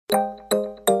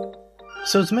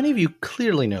So, as many of you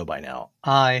clearly know by now,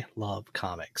 I love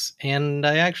comics, and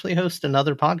I actually host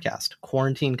another podcast,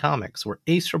 Quarantine Comics, where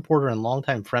ace reporter and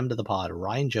longtime friend of the pod,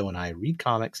 Ryan Joe, and I read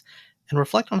comics and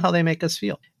reflect on how they make us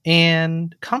feel.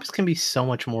 And comics can be so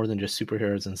much more than just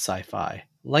superheroes and sci-fi.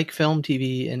 Like film,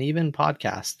 TV, and even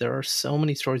podcasts, there are so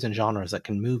many stories and genres that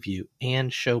can move you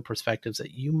and show perspectives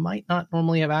that you might not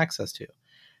normally have access to.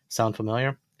 Sound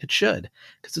familiar? It should,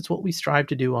 because it's what we strive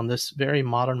to do on this very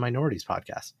modern minorities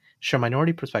podcast. Share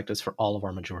minority perspectives for all of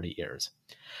our majority ears.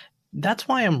 That's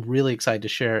why I'm really excited to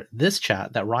share this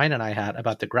chat that Ryan and I had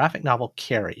about the graphic novel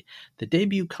KARI, the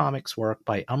debut comics work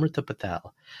by Amrita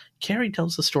Patel. KARI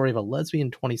tells the story of a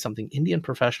lesbian 20-something Indian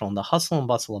professional in the hustle and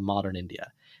bustle of modern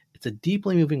India. It's a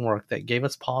deeply moving work that gave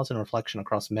us pause and reflection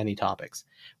across many topics.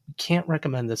 We can't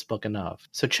recommend this book enough.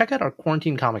 So check out our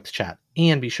Quarantine Comics chat,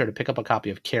 and be sure to pick up a copy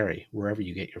of KARI wherever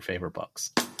you get your favorite books.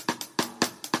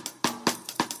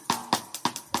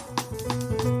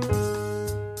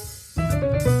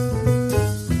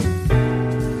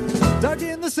 Dark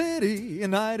in the city,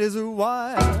 and night is a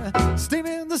wire. Steam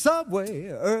in the subway,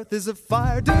 earth is a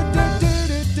fire.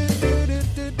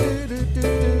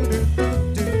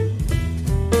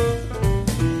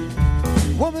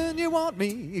 Woman, you want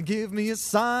me, give me a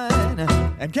sign,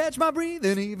 and catch my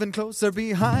breathing even closer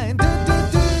behind.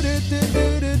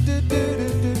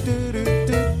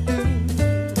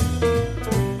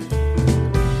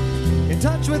 In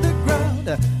touch with the ground,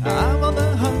 I'm on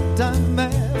the hunt, I'm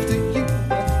after you.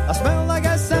 I smell like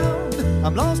I sound,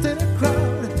 I'm lost in a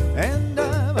crowd, and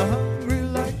I'm hungry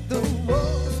like the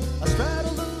wolf. I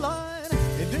straddle the line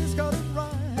in discarded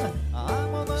rhyme.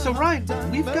 I'm on the So Ryan,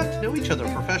 hunt, we've got to know each other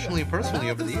professionally and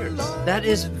personally over the years. That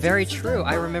is very true.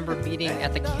 I remember meeting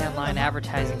at the Canline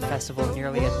Advertising Festival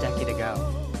nearly a decade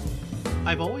ago.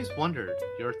 I've always wondered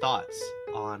your thoughts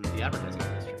on the advertising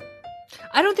industry.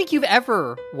 I don't think you've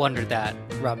ever wondered that,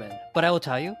 Raman, but I will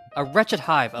tell you, a wretched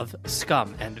hive of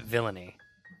scum and villainy.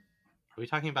 Are we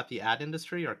talking about the ad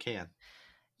industry or Can?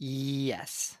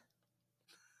 Yes.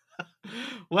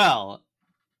 Well,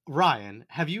 Ryan,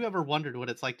 have you ever wondered what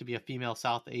it's like to be a female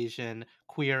South Asian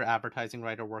queer advertising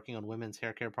writer working on women's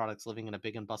hair care products, living in a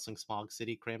big and bustling smog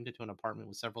city, crammed into an apartment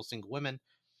with several single women,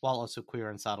 while also queer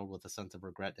and saddled with a sense of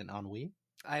regret and ennui?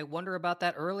 I wonder about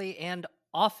that early and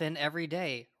often every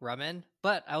day, Raman,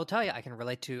 but I will tell you, I can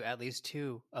relate to at least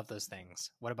two of those things.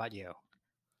 What about you?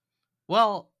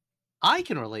 Well, I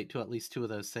can relate to at least two of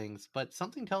those things, but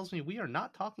something tells me we are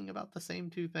not talking about the same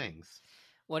two things.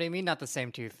 What do you mean not the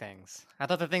same two things? I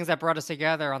thought the things that brought us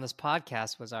together on this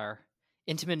podcast was our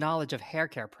intimate knowledge of hair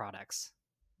care products.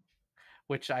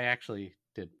 Which I actually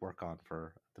did work on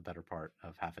for the better part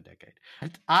of half a decade.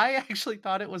 I actually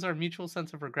thought it was our mutual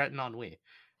sense of regret and ennui.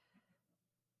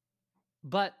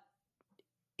 But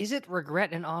is it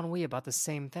regret and ennui about the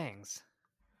same things?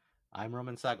 I'm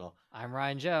Roman Segel, I'm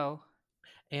Ryan Joe.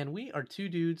 and we are two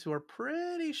dudes who are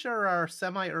pretty sure our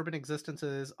semi-urban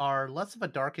existences are less of a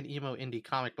dark and emo indie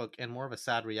comic book and more of a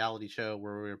sad reality show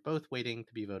where we're both waiting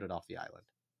to be voted off the island.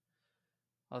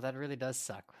 Oh, that really does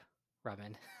suck,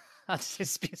 Raman. I'll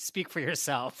just speak for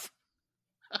yourself.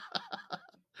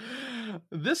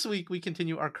 This week, we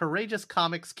continue our courageous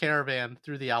comics caravan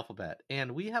through the alphabet,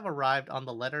 and we have arrived on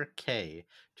the letter K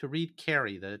to read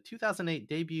KARI, the 2008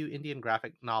 debut Indian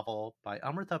graphic novel by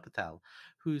Amrita Patel,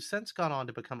 who's since gone on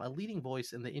to become a leading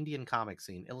voice in the Indian comic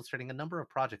scene, illustrating a number of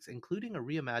projects, including a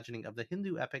reimagining of the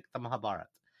Hindu epic, the Mahabharata.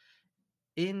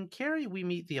 In KARI, we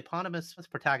meet the eponymous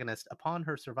protagonist upon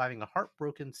her surviving a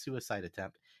heartbroken suicide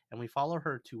attempt, and we follow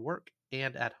her to work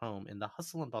and at home in the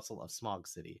hustle and bustle of Smog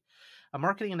City. A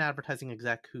marketing and advertising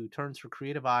exec who turns her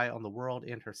creative eye on the world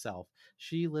and herself,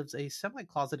 she lives a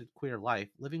semi-closeted queer life,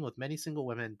 living with many single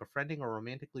women, befriending or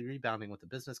romantically rebounding with a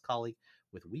business colleague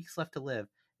with weeks left to live,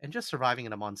 and just surviving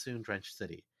in a monsoon-drenched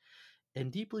city. In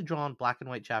deeply drawn black and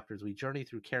white chapters, we journey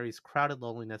through KARI's crowded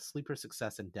loneliness, sleeper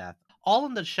success, and death, all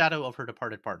in the shadow of her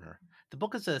departed partner. The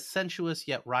book is a sensuous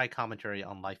yet wry commentary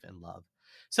on life and love.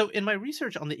 So, in my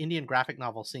research on the Indian graphic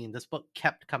novel scene, this book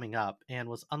kept coming up and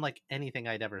was unlike anything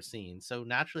I'd ever seen. So,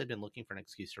 naturally, I'd been looking for an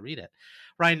excuse to read it.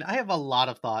 Ryan, I have a lot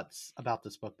of thoughts about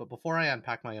this book, but before I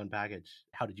unpack my own baggage,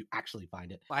 how did you actually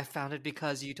find it? I found it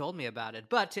because you told me about it.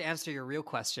 But to answer your real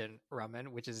question,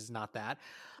 Raman, which is not that,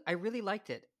 I really liked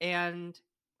it. And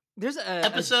there's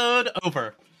Episode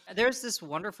over. There's this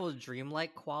wonderful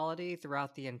dreamlike quality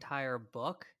throughout the entire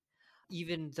book,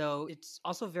 even though it's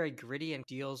also very gritty and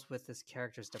deals with this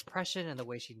character's depression and the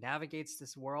way she navigates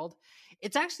this world.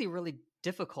 It's actually really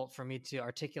difficult for me to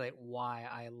articulate why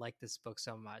I like this book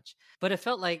so much. But it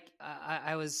felt like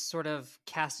I was sort of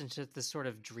cast into this sort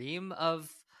of dream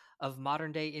of of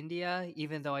modern day India,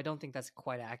 even though I don't think that's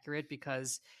quite accurate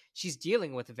because she's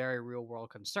dealing with very real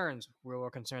world concerns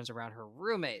around her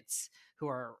roommates who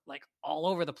are like all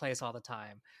over the place all the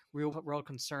time, real world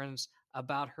concerns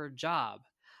about her job,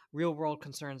 real world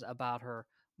concerns about her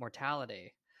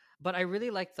mortality. But I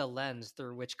really like the lens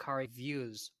through which Kari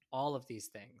views all of these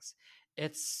things.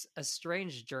 It's a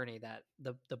strange journey that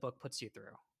the book puts you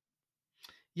through.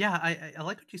 Yeah, I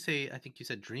like what you say. I think you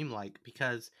said dreamlike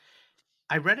because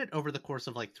I read it over the course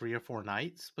of like 3 or 4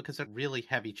 nights because they're really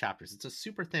heavy chapters. It's a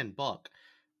super thin book,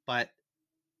 but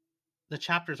the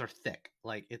chapters are thick.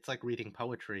 Like it's like reading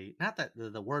poetry. Not that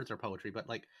the words are poetry, but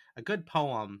like a good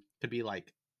poem could be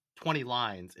like 20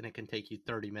 lines and it can take you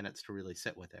 30 minutes to really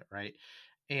sit with it, right?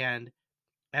 And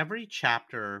every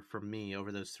chapter for me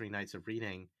over those 3 nights of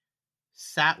reading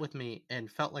sat with me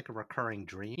and felt like a recurring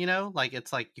dream, like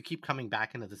it's like you keep coming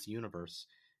back into this universe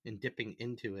and dipping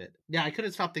into it. Yeah, I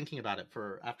couldn't stop thinking about it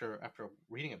for after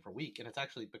reading it for a week, and it's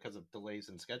actually because of delays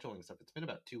in scheduling stuff. It's been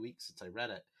about 2 weeks since I read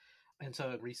it, and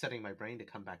so resetting my brain to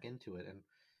come back into it. And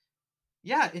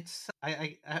yeah, it's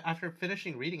after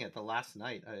finishing reading it the last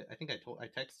night, I think I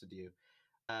texted you.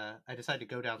 I decided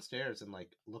to go downstairs and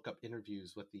like look up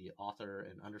interviews with the author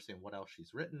and understand what else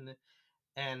she's written,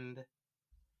 and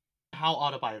how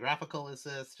autobiographical is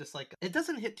this? Just like it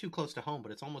doesn't hit too close to home,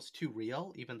 but it's almost too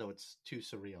real, even though it's too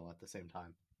surreal at the same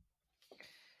time.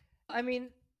 I mean,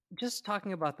 just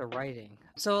talking about the writing.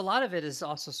 So a lot of it is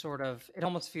also sort of it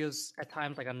almost feels at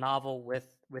times like a novel with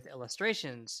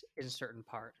illustrations in certain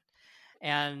part.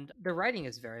 And the writing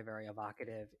is very, very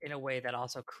evocative in a way that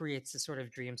also creates this sort of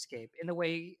dreamscape in the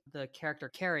way the character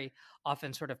Carrie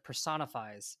often sort of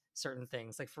personifies certain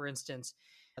things. Like, for instance,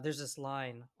 there's this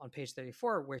line on page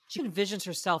 34 where she envisions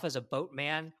herself as a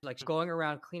boatman, like going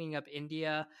around cleaning up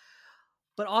India,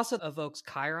 but also evokes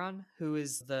Chiron, who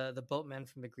is the boatman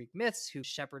from the Greek myths who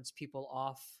shepherds people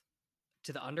off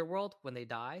to the underworld when they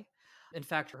die. In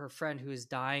fact, her friend who is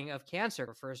dying of cancer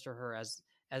refers to her as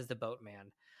the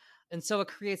boatman. And so it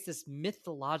creates this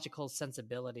mythological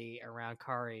sensibility around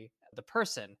Kari, the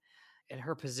person, and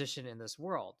her position in this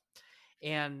world.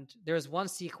 And there's one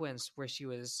sequence where she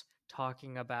was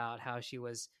talking about how she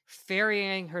was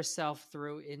ferrying herself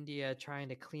through India, trying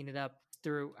to clean it up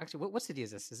through. Actually, what city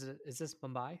is this? Is this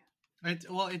Mumbai?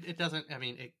 It doesn't. I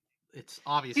mean, it's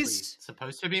obviously She's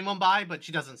supposed to be Mumbai, but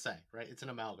she doesn't say. Right? It's an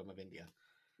amalgam of India.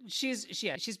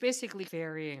 she's basically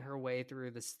ferrying her way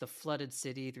through the flooded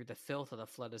city, through the filth of the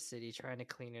flooded city, trying to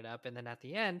clean it up. And then at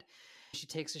the end, she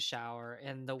takes a shower,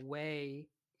 and the way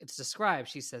it's described,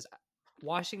 she says,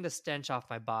 "Washing the stench off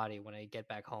my body when I get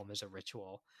back home is a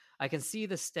ritual. I can see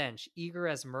the stench, eager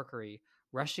as mercury,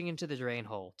 rushing into the drain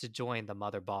hole to join the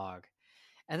mother bog."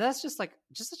 And that's just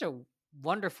such a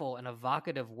wonderful and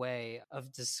evocative way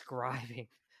of describing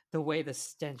the way the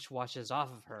stench washes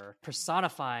off of her,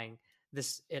 personifying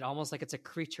this, it almost like it's a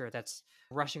creature that's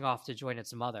rushing off to join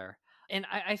its mother. And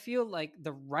I feel like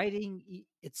the writing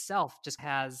itself just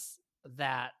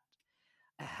that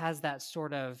has that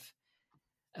sort of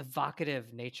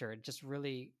evocative nature. It just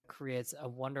really creates a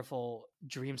wonderful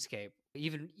dreamscape,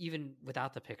 even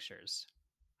without the pictures.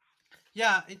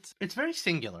 Yeah, it's very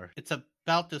singular. It's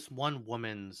about this one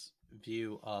woman's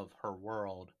view of her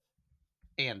world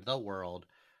and the world,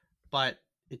 but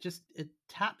it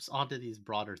taps onto these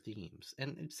broader themes.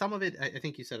 And some of it, I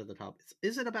think you said at the top,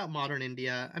 is it about modern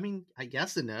India? I mean, I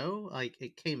guess and no. Like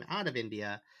it came out of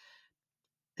India,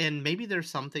 and maybe there's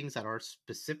some things that are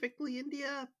specifically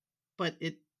India, but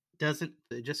it doesn't.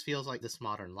 It just feels like this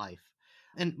modern life,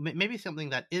 and maybe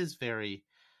something that is very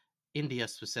India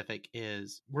specific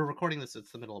is we're recording this.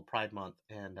 It's the middle of Pride Month,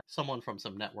 and someone from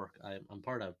some network I'm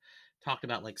part of talked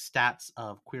about like stats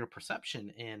of queer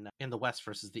perception in the West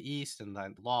versus the East, and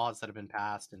the laws that have been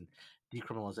passed, and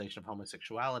decriminalization of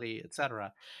homosexuality,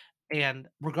 etc. And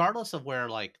regardless of where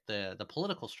like the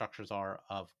political structures are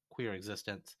of queer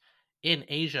existence in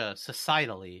Asia,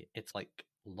 societally, it's like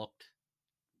looked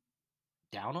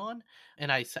down on.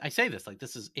 And I say this like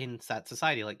this is in that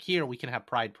society. Like here, we can have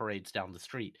pride parades down the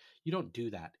street. You don't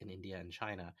do that in India and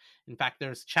China. In fact,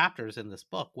 there's chapters in this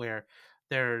book where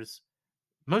there's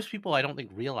most people I don't think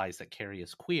realize that Carrie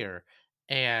is queer,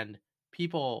 and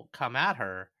people come at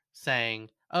her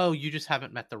saying, "Oh, you just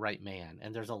haven't met the right man."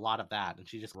 And there's a lot of that, and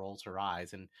she just rolls her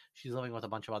eyes, and she's living with a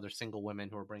bunch of other single women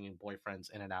who are bringing boyfriends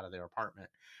in and out of their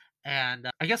apartment. And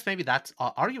I guess maybe that's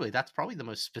arguably that's probably the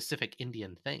most specific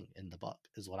Indian thing in the book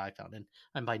is what I found. And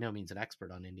I'm by no means an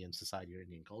expert on Indian society or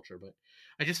Indian culture, but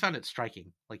I just found it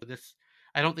striking. Like this,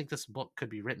 I don't think this book could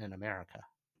be written in America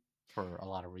for a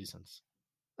lot of reasons.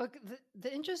 Look,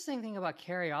 the interesting thing about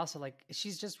Carrie also, like,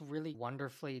 she's just really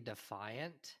wonderfully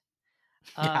defiant.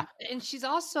 Yeah. And she's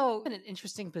also in an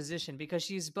interesting position because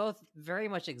she's both very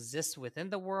much exists within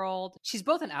the world. She's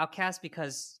both an outcast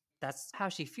because that's how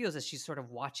she feels as she's sort of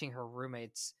watching her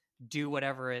roommates do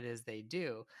whatever it is they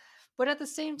do. But at the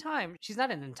same time, she's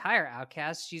not an entire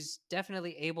outcast. She's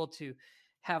definitely able to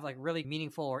have like really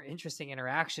meaningful or interesting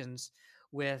interactions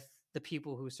with the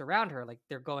people who surround her. Like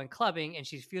they're going clubbing and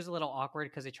she feels a little awkward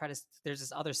because there's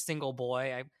this other single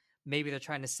boy. Maybe they're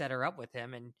trying to set her up with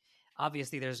him, and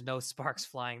obviously there's no sparks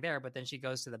flying there. But then she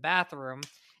goes to the bathroom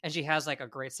and she has like a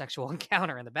great sexual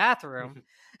encounter in the bathroom.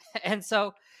 And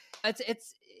so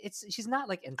it's she's not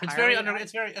like entirely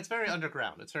it's very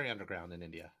underground. It's very underground in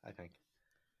India, I think.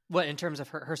 what, in terms of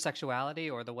her sexuality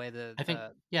or the way I think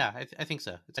yeah, I think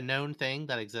so. It's a known thing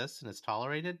that exists and it's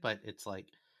tolerated, but it's like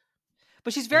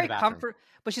but she's in the very bathroom.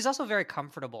 but she's also very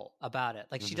comfortable about it.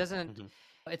 Like she Hmm. doesn't Hmm.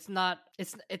 it's not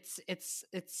it's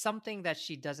something that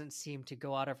she doesn't seem to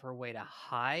go out of her way to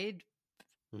hide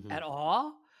Hmm. at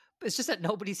all. It's just that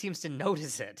nobody seems to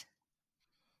notice it,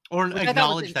 Or which I thought was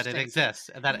acknowledge that it interesting. exists.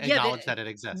 That Yeah, acknowledge that it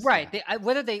exists. right. Yeah.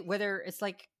 Whether it's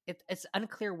like it's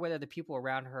unclear whether the people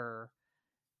around her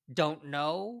don't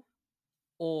know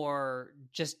or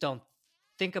just don't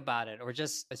think about it, or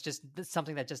just it's just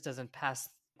something that just doesn't pass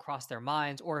across their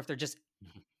minds, or if they're just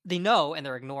Mhm. they know and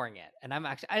they're ignoring it. And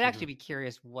I'd actually Mhm. be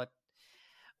curious what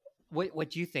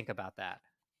you think about that.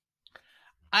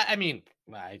 I mean,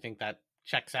 I think that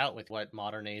checks out with what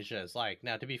modern Asia is like.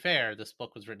 Now, to be fair, this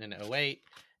book was written in '08,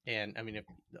 and I mean, if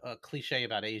a cliche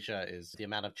about Asia is the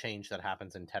amount of change that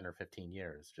happens in 10 or 15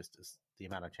 years, just as the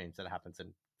amount of change that happens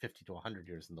in 50 to 100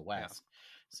 years in the Yeah. West.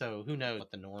 So who knows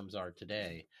what the norms are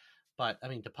today? But I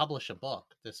mean, to publish a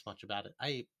book this much about it,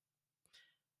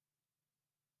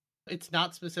 it's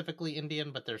not specifically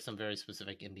Indian, but there's some very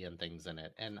specific Indian things in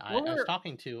it. And What I was were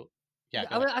talking to, yeah, Yeah,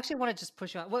 go I ahead. would actually want to just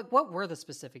push you on. What were the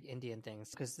specific Indian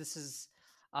things? Because this is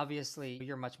obviously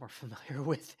you're much more familiar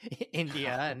with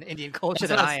India and Indian culture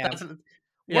than I am.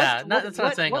 Yeah, that's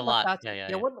not saying a What leapt lot. out? Yeah, yeah,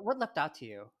 Yeah, yeah. what leapt out to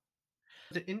you?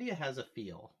 India has a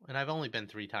feel, and I've only been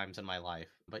 3 times in my life,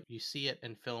 but you see it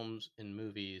in films, in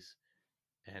movies,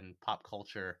 and pop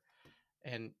culture,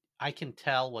 and I can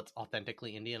tell what's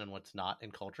authentically Indian and what's not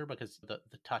in culture because the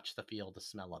touch, the feel, the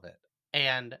smell of it.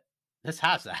 And this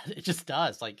has that. It just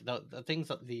does. Like the things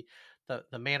that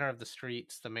the manner of the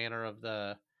streets, the manner of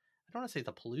the I don't want to say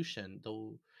the pollution,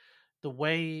 the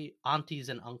way aunties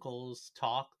and uncles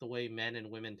talk, the way men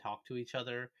and women talk to each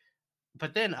other.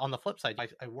 But then on the flip side,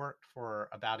 I worked for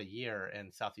about a year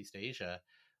in Southeast Asia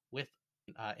with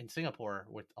in Singapore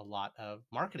with a lot of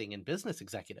marketing and business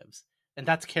executives, and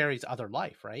that's Carrie's other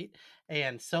life, right?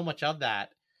 And so much of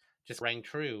that just rang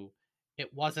true.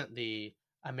 It wasn't the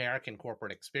American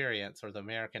corporate experience or the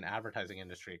American advertising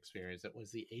industry experience. It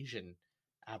was the Asian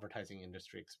advertising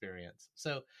industry experience.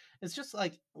 So it's just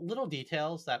like little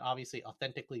details that obviously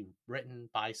authentically written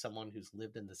by someone who's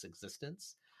lived in this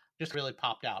existence just really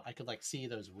popped out. I could like see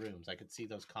those rooms. I could see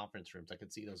those conference rooms. I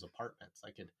could see those apartments. I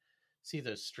could see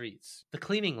those streets. The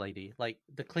cleaning lady, like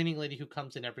the cleaning lady who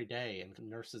comes in every day and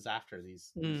nurses after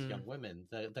these Mm. young women.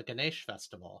 The Ganesh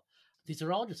festival. These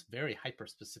are all just very hyper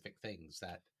specific things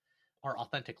that are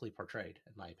authentically portrayed,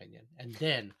 in my opinion. And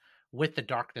then with the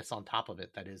darkness on top of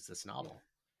it, that is this novel.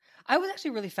 I was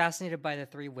actually really fascinated by the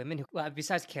three women who,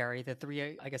 besides Carrie, the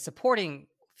three, I guess, supporting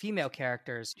female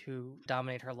characters who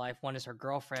dominate her life. One is her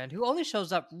girlfriend, who only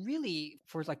shows up really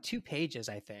for like 2 pages,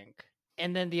 I think.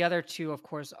 And then the other two, of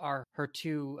course, are her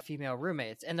two female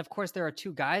roommates. And of course, there are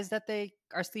two guys that they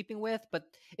are sleeping with. But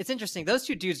it's interesting. Those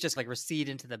two dudes just like recede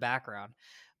into the background.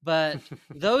 But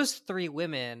those three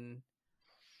women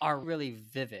are really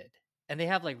vivid and they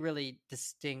have like really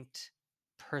distinct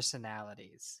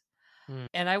personalities. Mm.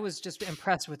 And I was just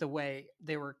impressed with the way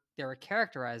they were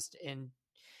characterized in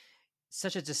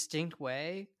such a distinct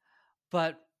way,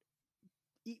 but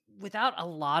without a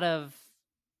lot of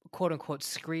quote unquote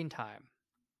screen time.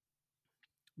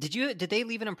 Did they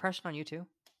leave an impression on you too?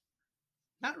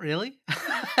 Not really.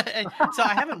 So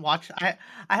I haven't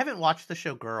watched the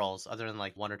show Girls other than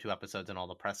like 1 or 2 episodes and all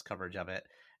the press coverage of it.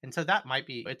 And so that might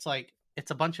be it's like it's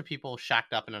a bunch of people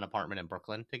shacked up in an apartment in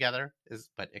Brooklyn together,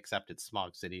 but except it's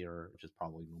Smog City or which is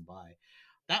probably Mumbai.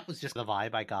 That was just the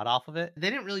vibe I got off of it. They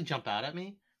didn't really jump out at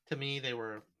me. To me, they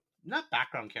were not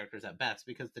background characters at best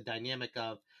because the dynamic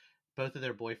of both of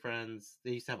their boyfriends,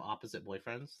 they used to have opposite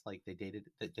boyfriends. Like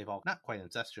they've all not quite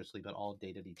incestuously, but all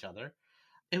dated each other.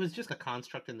 It was just a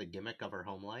construct in the gimmick of her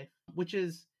home life, which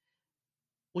is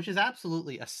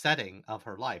absolutely a setting of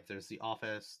her life. There's the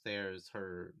office, there's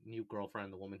her new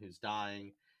girlfriend, the woman who's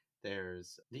dying,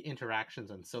 there's the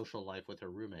interactions and social life with her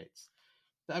roommates.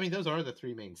 I mean, those are the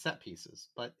three main set pieces,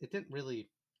 but it didn't really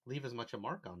leave as much a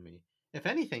mark on me. If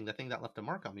anything, the thing that left a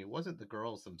mark on me wasn't the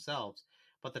girls themselves,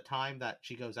 but the time that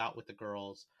she goes out with the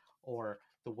girls, or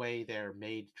the way their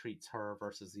maid treats her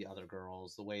versus the other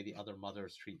girls, the way the other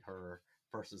mothers treat her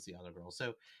versus the other girls.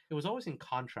 So it was always in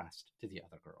contrast to the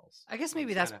other girls. I guess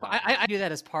maybe It's that's kind of how I do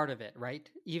that as part of it, right?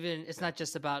 Even it's yeah. not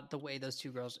just about the way those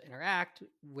two girls interact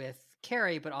with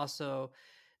Carrie, but also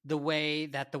the way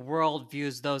that the world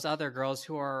views those other girls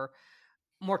who are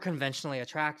more conventionally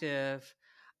attractive,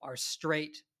 are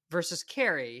straight, versus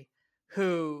Carrie,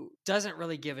 who doesn't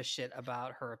really give a shit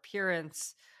about her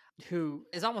appearance, who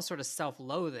is almost sort of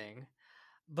self-loathing,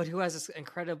 but who has this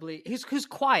incredibly who's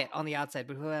quiet on the outside,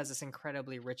 but who has this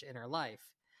incredibly rich inner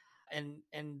life.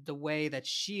 And the way that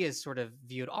she is sort of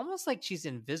viewed, almost like she's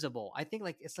invisible. I think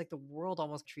like it's like the world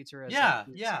almost treats her as like Yeah,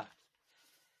 this. yeah.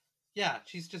 Yeah,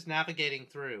 she's just navigating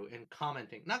through and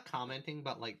commenting. Not commenting,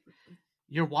 but like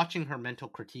you're watching her mental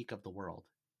critique of the world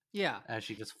Yeah. as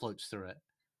she just floats through it.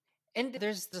 And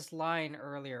there's this line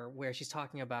earlier where she's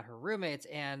talking about her roommates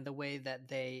and the way that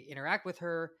they interact with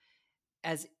her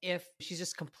as if she's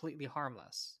just completely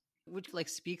harmless, which like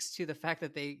speaks to the fact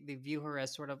that they view her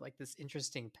as sort of like this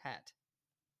interesting pet.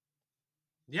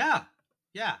 Yeah,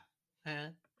 yeah. Eh.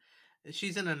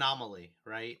 She's an anomaly,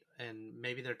 right? And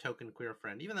maybe their token queer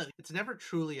friend. Even though it's never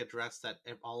truly addressed that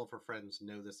if all of her friends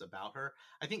know this about her.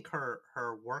 I think her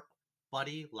work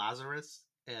buddy Lazarus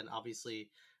and obviously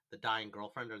the dying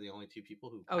girlfriend are the only two people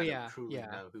who Oh kind of yeah, truly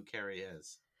yeah. know who Carrie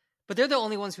is. But they're the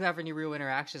only ones who have any real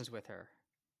interactions with her.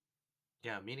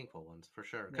 Yeah, meaningful ones for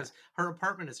sure. Yeah. Because her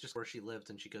apartment is just where she lives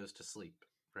and she goes to sleep,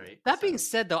 right? That being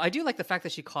said, though, I do like the fact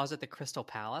that she calls it the Crystal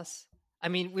Palace. I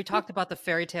mean, we talked about the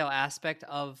fairy tale aspect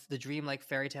of the dreamlike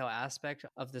fairy tale aspect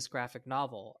of this graphic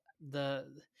novel.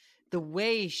 The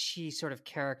way she sort of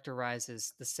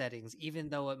characterizes the settings, even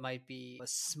though it might be a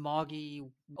smoggy,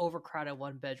 overcrowded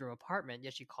one bedroom apartment,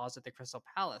 yet she calls it the Crystal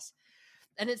Palace.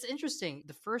 And it's interesting.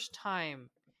 The first time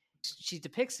she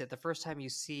depicts it, the first time you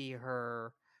see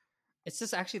her, it's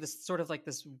just actually this sort of like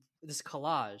this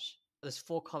collage, this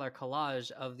full color collage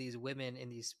of these women in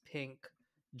these pink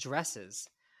dresses.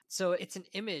 So it's an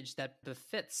image that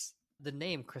befits the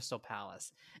name Crystal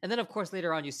Palace. And then of course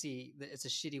later on you see that it's a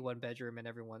shitty one bedroom and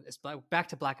everyone is back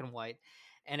to black and white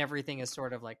and everything is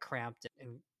sort of like cramped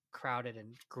and crowded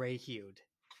and gray hued.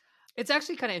 It's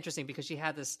actually kind of interesting because she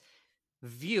had this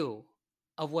view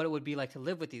of what it would be like to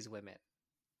live with these women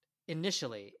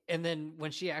initially, and then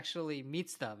when she actually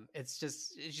meets them,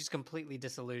 she's completely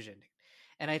disillusioned.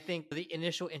 And I think the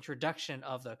initial introduction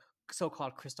of the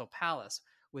so-called Crystal Palace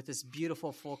with this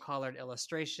beautiful full colored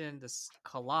illustration, this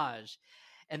collage,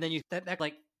 and then you that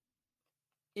like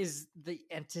is the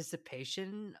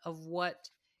anticipation of what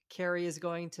Carrie is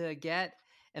going to get.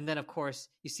 And then of course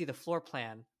you see the floor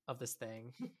plan of this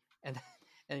thing and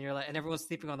and you're like, and everyone's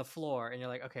sleeping on the floor and you're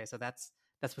like, okay, so that's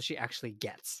what she actually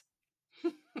gets.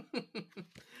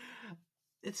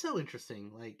 It's so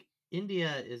interesting. Like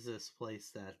India is this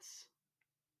place that's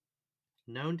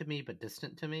known to me but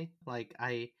distant to me. Like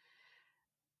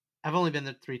I've only been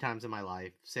there 3 times in my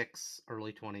life, 6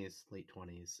 early 20s, late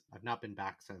 20s. I've not been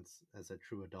back since as a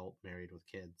true adult married with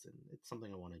kids, and it's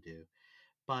something I want to do.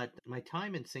 But my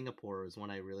time in Singapore is when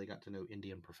I really got to know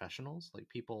Indian professionals. Like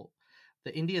people,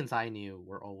 the Indians I knew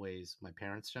were always my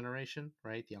parents' generation,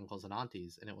 right? The uncles and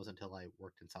aunties. And it wasn't until I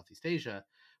worked in Southeast Asia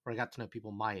where I got to know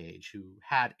people my age who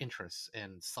had interests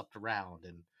and slept around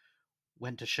and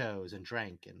went to shows and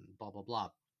drank and blah, blah, blah.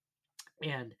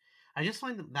 And I just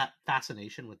find that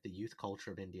fascination with the youth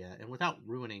culture of India, and without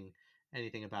ruining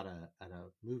anything about a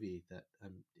movie that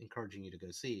I'm encouraging you to go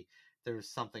see, there's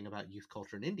something about youth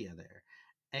culture in India there.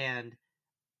 And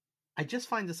I just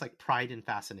find this like pride and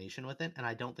fascination with it, and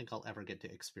I don't think I'll ever get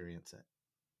to experience it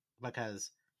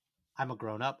because I'm a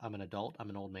grown up, I'm an adult, I'm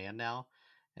an old man now,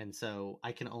 and so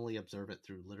I can only observe it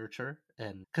through literature.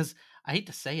 And because I hate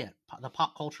to say it, the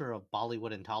pop culture of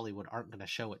Bollywood and Tollywood aren't going to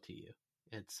show it to you.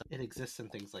 It exists in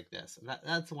things like this, and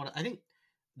that's one. I think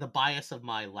the bias of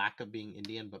my lack of being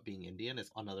Indian, but being Indian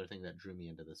is another thing that drew me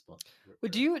into this book.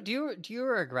 But do you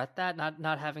regret that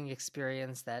not having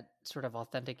experienced that sort of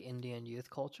authentic Indian youth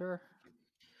culture?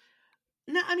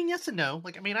 No, I mean yes and no.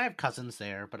 Like I mean, I have cousins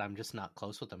there, but I'm just not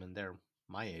close with them, and they're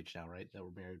my age now, right? That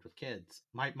were married with kids.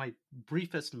 My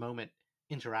briefest moment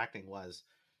interacting was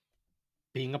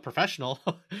being a professional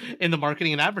in the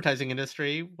marketing and advertising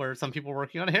industry where some people were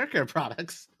working on hair care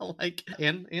products like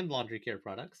and laundry care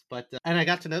products, but and I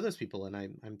got to know those people, and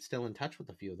I'm still in touch with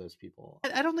a few of those people.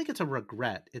 I don't think it's a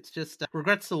regret. It's just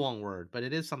regret's the wrong word, but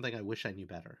it is something I wish I knew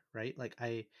better, right? Like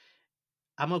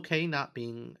I'm okay not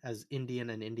being as Indian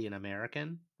and Indian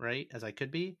American, right, as I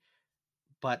could be,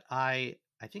 but I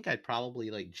I think I'd probably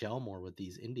like gel more with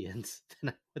these Indians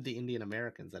than with the Indian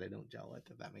Americans that I don't gel with,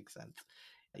 if that makes sense.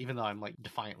 Even though I'm like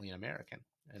defiantly an American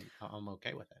and I'm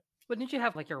okay with it. But didn't you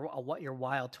have like your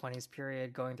wild 20s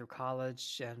period going through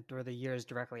college and through the years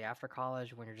directly after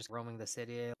college when you're just roaming the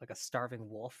city like a starving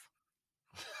wolf?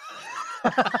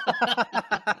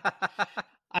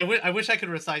 I wish I could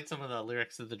recite some of the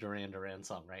lyrics of the Duran Duran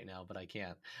song right now, but I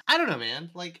can't. I don't know,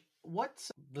 man. Like,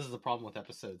 this is the problem with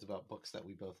episodes about books that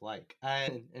we both like,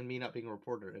 and me not being a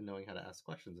reporter and knowing how to ask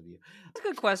questions of you. That's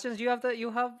good questions.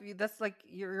 That's like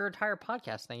your entire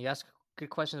podcast thing. You ask good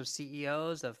questions of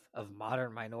CEOs of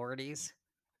modern minorities.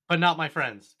 But not my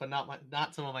friends. But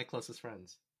not some of my closest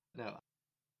friends. No.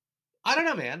 I don't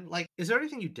know, man. Like, is there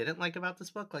anything you didn't like about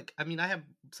this book? Like, I mean, I have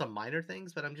some minor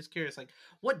things, but I'm just curious, like,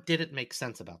 what didn't make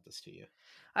sense about this to you?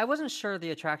 I wasn't sure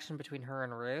the attraction between her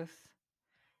and Ruth,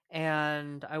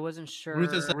 and I wasn't sure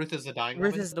Ruth is the dying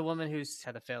Ruth woman? is the woman who's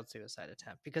had a failed suicide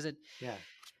attempt because Yeah.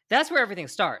 that's where everything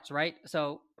starts, right?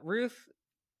 So Ruth,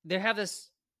 they have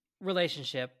this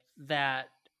relationship that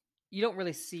you don't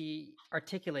really see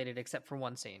articulated except for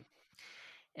one scene.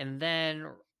 And then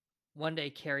one day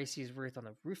Carrie sees Ruth on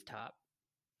the rooftop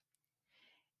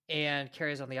and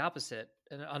Carrie's on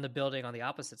the building on the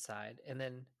opposite side. And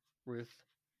then Ruth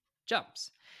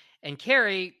jumps. And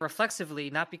Carrie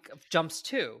reflexively jumps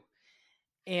too.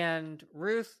 And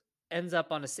Ruth ends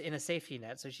up in a safety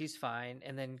net, so she's fine.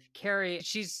 And then Carrie,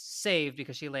 she's saved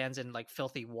because she lands in like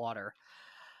filthy water.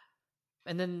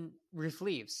 And then Ruth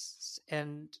leaves.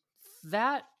 And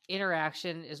that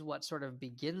interaction is what sort of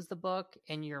begins the book,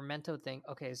 and you're meant to think,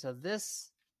 okay, so this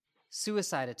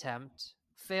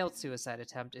failed suicide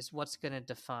attempt, is what's going to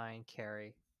define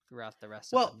Carrie throughout the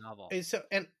rest of the novel. So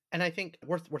and I think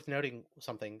worth noting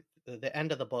something. The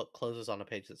end of the book closes on a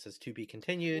page that says "to be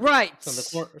continued." Right.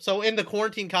 So in the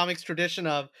quarantine comics tradition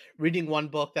of reading one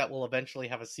book that will eventually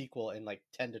have a sequel in like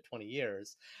 10 to 20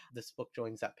 years, this book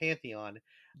joins that pantheon.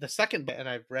 The second book, and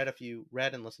I've read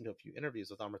and listened to a few interviews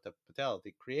with Amrita Patel,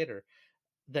 the creator.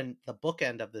 Then the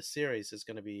bookend of this series is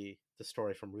going to be the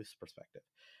story from Ruth's perspective.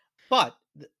 But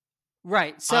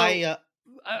right. So I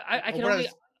can only.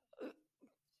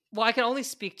 Well, I can only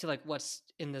speak to like what's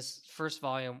in this first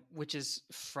volume, which is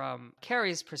from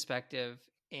Carrie's perspective,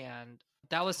 and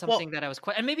that was something that I was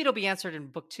quite. And maybe it'll be answered in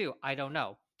book 2. I don't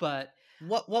know, but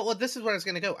this is where I was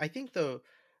going to go. I think the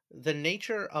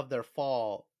nature of their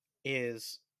fall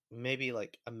is maybe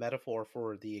like a metaphor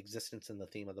for the existence and the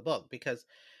theme of the book, because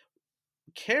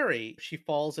Carrie, she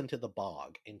falls into the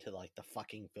bog, into like the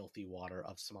fucking filthy water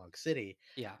of Smog City.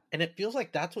 Yeah, and it feels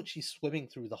like that's what she's swimming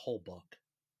through the whole book.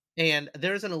 And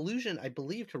there's an allusion, I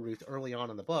believe, to Ruth early on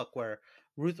in the book where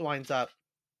Ruth winds up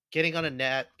getting on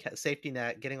a safety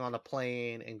net, getting on a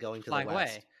plane and going to flying the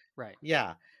west. away. Right.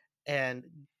 Yeah. And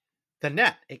the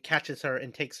net, it catches her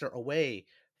and takes her away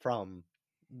from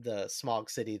the smog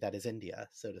city that is India,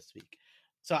 so to speak.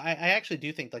 So I actually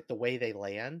do think like the way they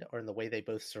land or in the way they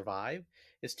both survive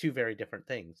is two very different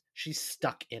things. She's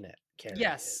stuck in it, Carrie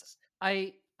is.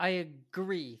 I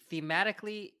agree.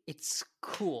 Thematically, it's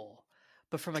cool.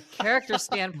 But from a character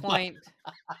standpoint,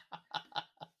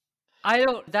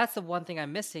 that's the one thing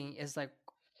I'm missing is like,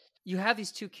 you have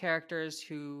these two characters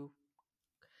who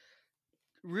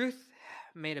Ruth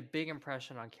made a big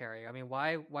impression on Carrie. I mean,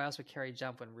 why else would Carrie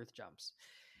jump when Ruth jumps?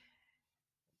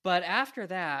 But after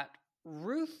that,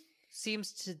 Ruth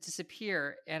seems to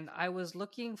disappear, and I was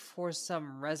looking for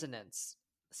some resonance,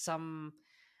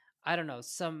 I don't know,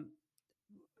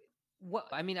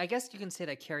 I mean, I guess you can say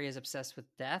that Carrie is obsessed with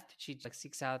death. She like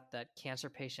seeks out that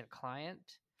cancer patient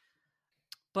client.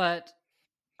 But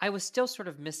I was still sort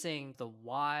of missing the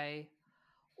why,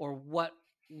 or what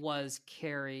was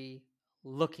Carrie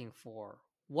looking for?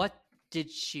 What did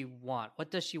she want?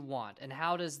 What does she want? And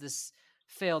how does this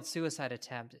failed suicide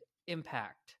attempt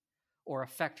impact or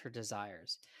affect her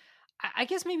desires? I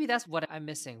guess maybe that's what I'm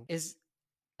missing, is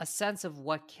a sense of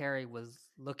what Carrie was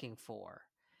looking for.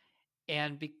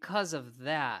 And because of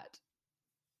that,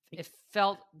 it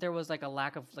felt there was like a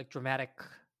lack of like dramatic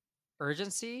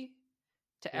urgency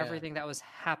to everything that was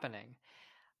happening.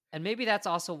 And maybe that's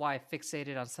also why I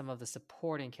fixated on some of the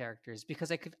supporting characters,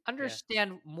 because I could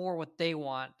understand more what they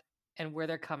want and where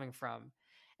they're coming from.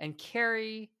 And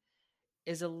Carrie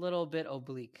is a little bit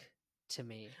oblique to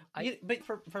me. But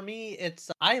for me,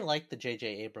 I like the J.J.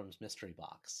 Abrams mystery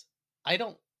box.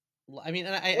 What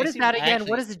is that again?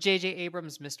 What is the J.J.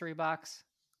 Abrams mystery box?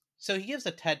 So he gives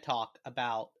a TED talk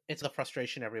about it's the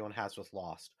frustration everyone has with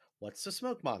Lost. What's the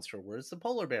smoke monster? Where's the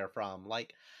polar bear from?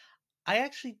 Like, I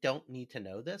actually don't need to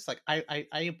know this. Like, I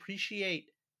appreciate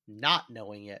not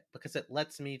knowing it because it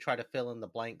lets me try to fill in the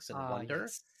blanks and wonder.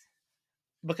 Yes.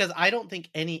 because I don't think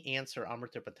any answer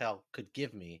Amrita Patel could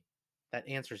give me that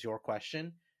answers your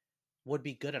question would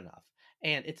be good enough.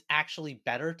 And it's actually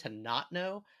better to not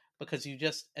know, because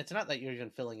it's not that you're even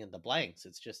filling in the blanks.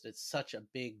 It's just, it's such a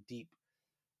big, deep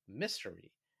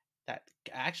mystery that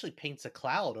actually paints a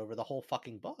cloud over the whole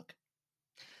fucking book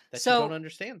that you don't So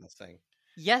understand this thing.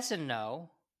 yes and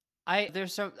no.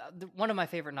 One of my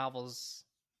favorite novels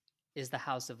is The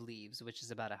House of Leaves, which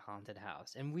is about a haunted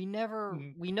house. And we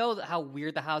know how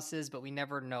weird the house is, but we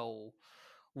never know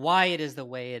why it is the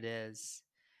way it is.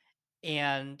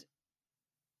 And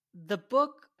the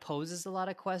book poses a lot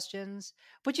of questions,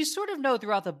 but you sort of know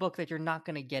throughout the book that you're not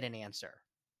going to get an answer.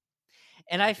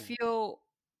 And I feel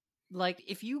like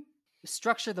if you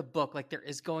structure the book like there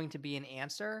is going to be an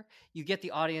answer, you get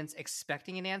the audience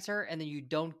expecting an answer, and then you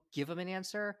don't give them an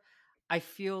answer. I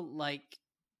feel like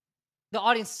the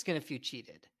audience is going to feel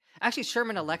cheated. Actually,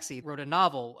 Sherman Alexie wrote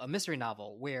a mystery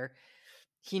novel, where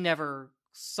he never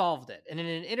solved it. And in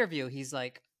an interview, he's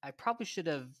like, I probably should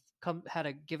have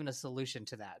given a solution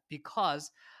to that,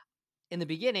 because in the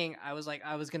beginning, I was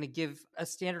going to give a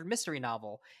standard mystery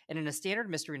novel. And in a standard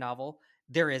mystery novel,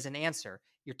 there is an answer.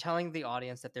 You're telling the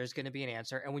audience that there's going to be an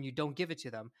answer. And when you don't give it to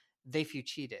them, they feel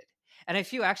cheated. And I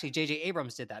feel actually J.J.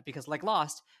 Abrams did that, because like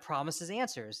Lost promises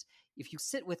answers. If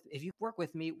you work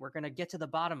with me, we're going to get to the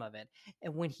bottom of it.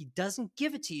 And when he doesn't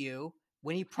give it to you,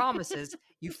 when he promises,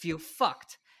 you feel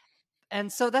fucked.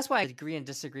 And so that's why I agree and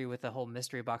disagree with the whole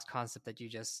mystery box concept that you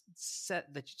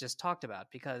just talked about,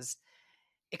 because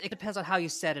it depends on how you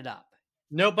set it up.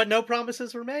 No, but no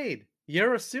promises were made.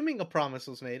 You're assuming a promise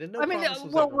was made, and no promise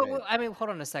was ever made. I mean, hold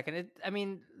on a second.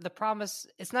 The promise,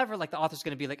 it's never like the author's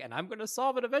going to be like, and I'm going to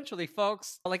solve it eventually,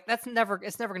 folks. Like it's never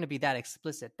going to be that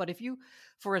explicit. But if you,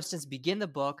 for instance, begin the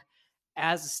book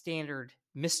as a standard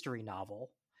mystery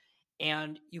novel,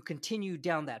 and you continue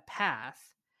down that path,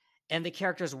 and the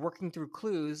character's working through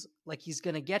clues like he's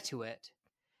going to get to it,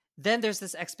 then there's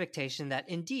this expectation that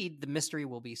indeed the mystery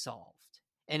will be solved.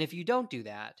 And if you don't do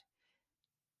that,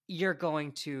 you're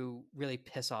going to really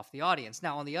piss off the audience.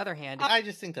 Now, on the other hand, I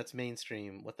just think that's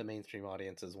mainstream, what the mainstream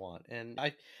audiences want. And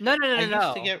no.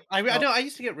 I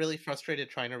used to get really frustrated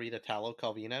trying to read Italo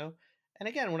Calvino. And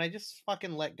again, when I just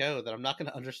fucking let go that I'm not going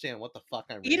to understand what the fuck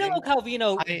I'm reading. Italo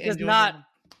Calvino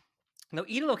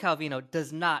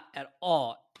does not at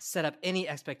all set up any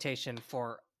expectation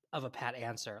of a pat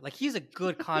answer. Like, he's a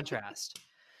good contrast.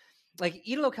 Like,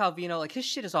 Italo Calvino, like, his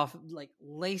shit is off, like,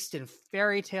 laced in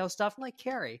fairy tale stuff, like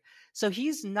KARI. So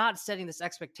he's not setting this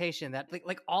expectation that,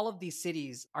 like all of these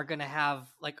cities are going to have,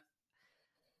 like,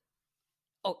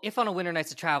 if on a Winter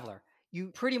Night's a Traveler,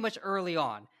 you pretty much early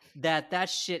on that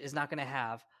shit is not going to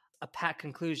have a pat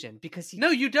conclusion, because No,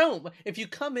 you don't. If you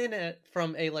come in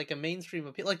from a mainstream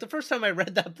appeal, like the first time I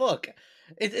read that book,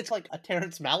 it's like a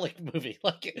Terrence Malick movie.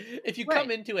 Like, if you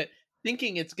come into it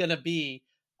thinking it's going to be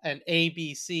an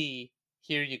ABC,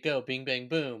 here you go, bing bang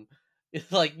boom,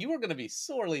 it's like you are going to be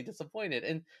sorely disappointed.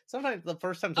 And sometimes the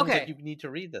first time someone's like, you need to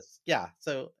read this,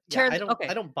 so yeah, I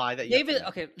don't buy that.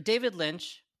 David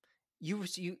Lynch, you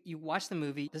watch the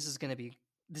movie. This is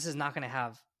not going to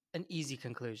have an easy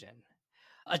conclusion.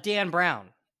 A Dan Brown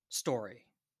story,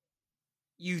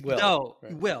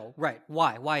 right?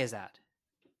 Why is that?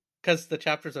 Because the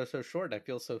chapters are so short, I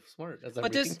feel so smart as I'm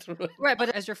reading through it. Right, but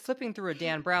as you're flipping through a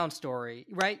Dan Brown story,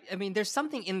 right? I mean, there's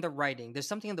something in the writing, there's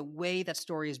something in the way that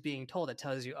story is being told that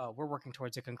tells you, oh, we're working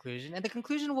towards a conclusion, and the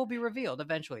conclusion will be revealed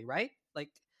eventually, right? Like,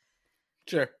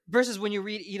 sure. Versus when you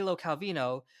read Italo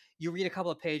Calvino, you read a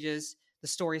couple of pages, the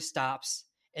story stops,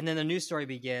 and then the new story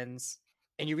begins,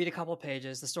 and you read a couple of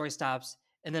pages, the story stops,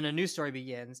 and then a new story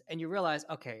begins, and you realize,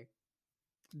 okay,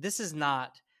 this is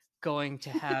not going to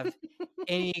have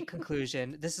any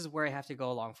conclusion. This is where I have to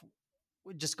go along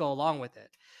with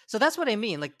it. So that's what I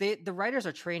mean. Like, the writers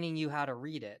are training you how to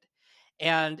read it.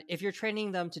 And if you're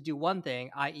training them to do one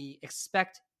thing, i.e.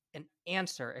 expect an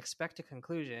answer, expect a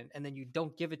conclusion, and then you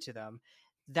don't give it to them,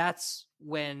 that's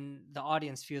when the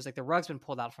audience feels like the rug's been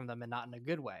pulled out from them, and not in a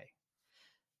good way.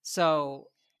 So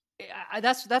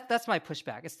that's my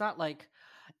pushback. It's not like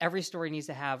every story needs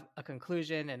to have a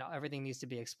conclusion and everything needs to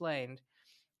be explained.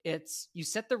 It's, you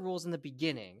set the rules in the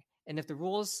beginning, and if the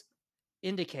rules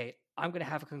indicate I'm going to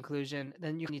have a conclusion,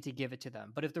 then you need to give it to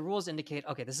them. But if the rules indicate,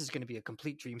 okay, this is going to be a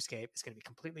complete dreamscape, it's going to be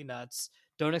completely nuts,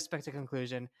 don't expect a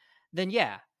conclusion, then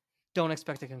yeah, don't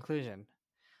expect a conclusion.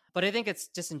 But I think it's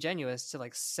disingenuous to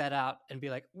like set out and be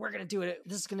like, we're going to do it,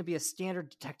 this is going to be a standard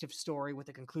detective story with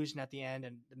a conclusion at the end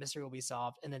and the mystery will be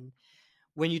solved, and then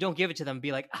when you don't give it to them,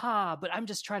 be like, but I'm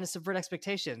just trying to subvert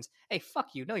expectations. Hey, fuck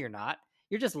you. No, you're not.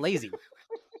 You're just lazy.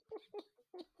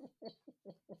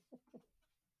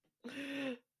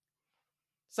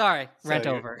 Sorry, So rant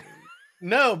you're over.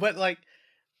 no, but like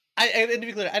and to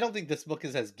be clear, I don't think this book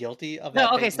is as guilty of No,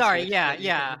 that okay, bait and sorry. switch Yeah, that you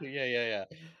tend yeah. to do. Yeah, yeah,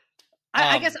 yeah.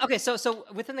 I guess Um, okay. So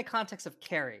within the context of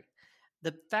Carrie,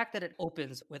 the fact that it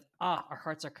opens with our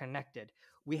hearts are connected.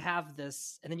 We have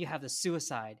this, and then you have the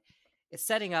suicide. It's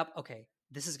setting up. Okay,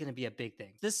 this is going to be a big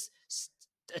thing. This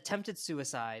attempted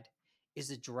suicide is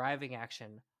the driving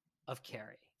action of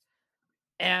Carrie,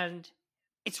 and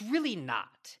it's really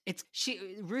not. It's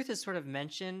she Ruth is sort of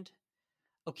mentioned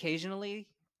occasionally,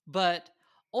 but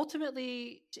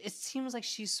ultimately it seems like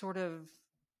she's sort of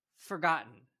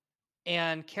forgotten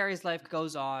and Carrie's life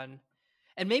goes on.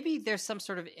 And maybe there's some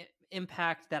sort of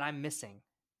impact that I'm missing,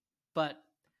 but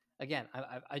again,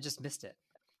 I just missed it.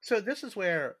 so this is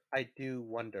where I do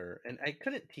wonder, and I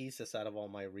couldn't tease this out of all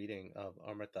my reading of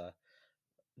Amrita.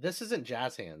 This isn't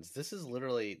jazz hands. This is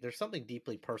literally there's something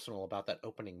deeply personal about that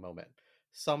opening moment.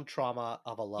 Some trauma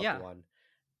of a loved Yeah. one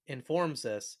informs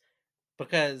this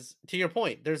because to your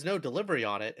point, there's no delivery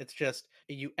on it. It's just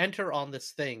you enter on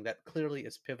this thing that clearly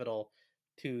is pivotal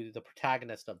to the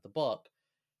protagonist of the book,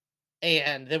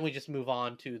 and then we just move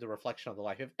on to the reflection of the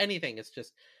life. If anything, it's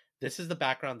just this is the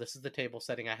background, this is the table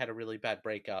setting. I had a really bad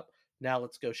breakup. Now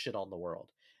let's go shit on the world,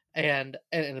 and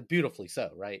beautifully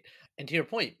so, right? And to your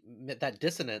point, that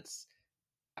dissonance.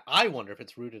 I wonder if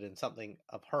it's rooted in something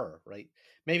of her, right?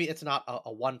 Maybe it's not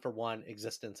a one for one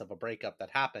existence of a breakup that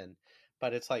happened,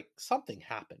 but it's like something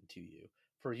happened to you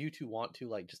for you to want to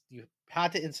like just you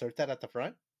had to insert that at the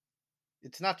front.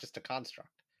 It's not just a construct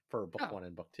for book No. one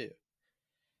and book two.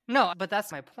 No, but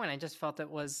that's my point. I just felt it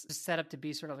was set up to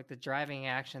be sort of like the driving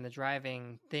action, the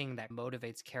driving thing that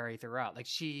motivates Carrie throughout. Like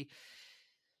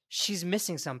she's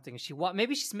missing something.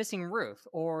 Maybe she's missing Ruth,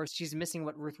 or she's missing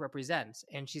what Ruth represents,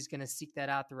 and she's going to seek that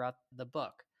out throughout the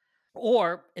book.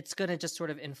 Or it's going to just sort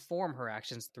of inform her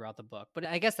actions throughout the book. But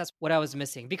I guess that's what I was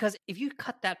missing, because if you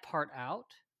cut that part out,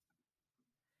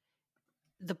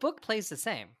 the book plays the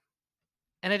same.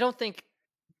 And I don't think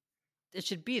it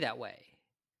should be that way.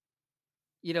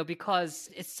 Because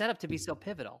it's set up to be so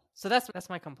pivotal. So that's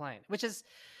my complaint, which is,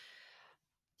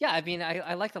 yeah, I mean,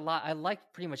 I liked a lot. I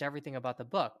liked pretty much everything about the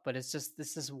book, but it's just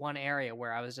this is one area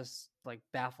where I was just like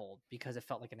baffled because it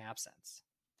felt like an absence.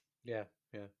 Yeah,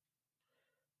 yeah.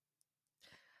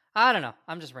 I don't know.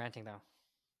 I'm just ranting though.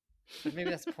 But maybe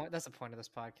that's the point. That's the point of this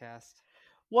podcast.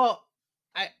 Well,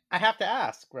 I have to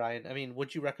ask, Ryan. I mean,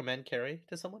 would you recommend Carrie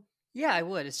to someone? Yeah, I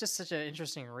would. It's just such an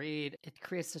interesting read. It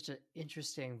creates such an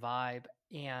interesting vibe,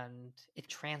 and it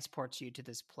transports you to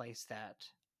this place that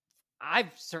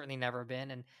I've certainly never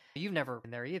been, and you've never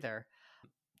been there either.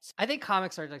 I think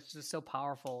comics are like just so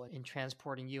powerful in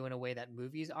transporting you in a way that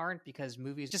movies aren't, because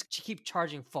movies just keep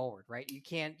charging forward, right?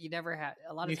 You never have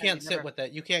a lot You of times can't sit with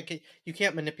that. You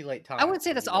can't manipulate time I wouldn't say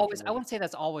when that's you watch a always. I movie. wouldn't say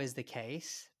that's always the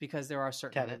case, because there are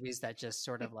certain Tenet. movies that just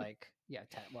sort of like, yeah.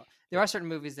 Well, there are certain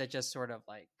movies that just sort of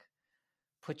like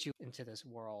put you into this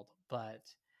world, but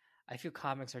I feel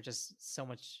comics are just so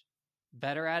much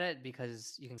better at it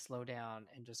because you can slow down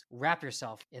and just wrap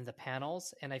yourself in the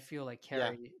panels. And I feel like Yeah.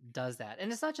 Carrie does that.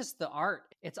 And it's not just the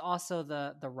art, it's also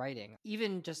the writing.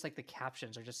 Even just like the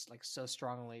captions are just like so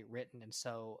strongly written and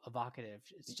so evocative.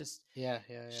 It's just Yeah,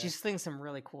 yeah, yeah. she's slinging some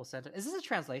really cool sentences. Is this a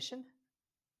translation?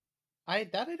 I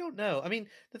don't know. I mean,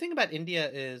 the thing about India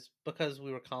is because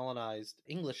we were colonized,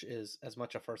 English is as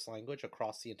much a first language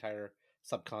across the entire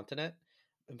subcontinent.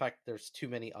 In fact, there's too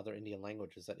many other Indian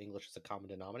languages that English is a common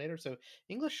denominator. So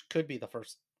English could be the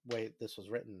first way this was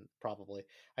written, probably.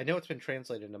 I know it's been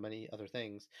translated into many other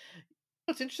things.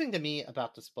 What's interesting to me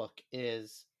about this book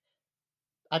is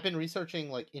I've been researching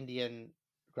like Indian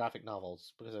graphic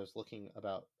novels because I was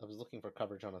looking for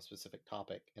coverage on a specific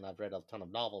topic, and I've read a ton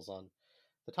of novels on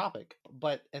the topic.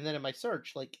 But and then in my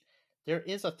search, like there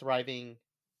is a thriving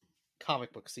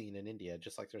comic book scene in India,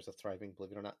 just like there's a thriving,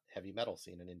 believe it or not, heavy metal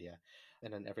scene in India,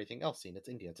 and then everything else scene. It's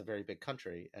India. It's a very big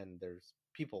country, and there's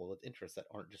people with interests that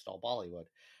aren't just all Bollywood.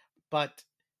 But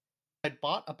I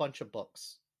bought a bunch of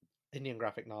books, Indian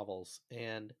graphic novels,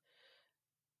 and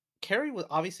Carrie was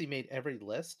obviously made every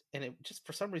list, and it just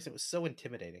for some reason it was so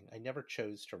intimidating. I never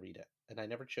chose to read it, and I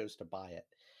never chose to buy it.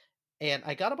 And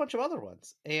I got a bunch of other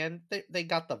ones, and they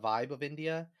got the vibe of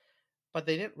India, but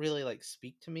they didn't really like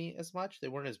speak to me as much. They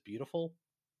weren't as beautiful,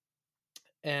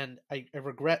 and I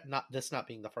regret not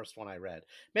being the first one I read.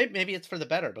 Maybe it's for the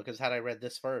better, because had I read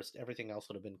this first, everything else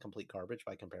would have been complete garbage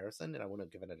by comparison, and I wouldn't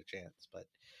have given it a chance. But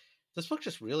this book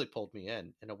just really pulled me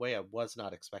in a way I was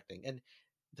not expecting, and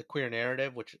the queer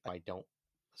narrative, which I don't,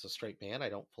 as a straight man, I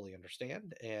don't fully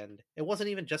understand, and it wasn't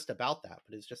even just about that,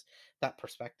 but it's just that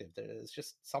perspective. It's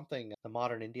just something, the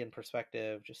modern Indian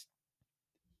perspective, just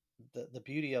the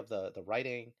beauty of the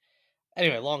writing.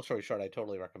 Anyway, long story short, I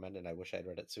totally recommend it. And I wish I'd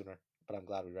read it sooner, but I'm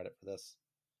glad we read it for this.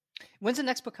 When's the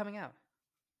next book coming out?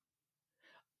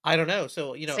 I don't know.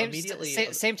 So, immediately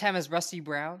Same time as Rusty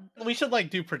Brown. we should like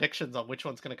do predictions on which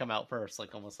one's going to come out first,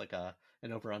 like almost like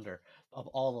an over under of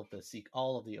all of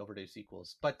the overdue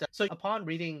sequels. But so upon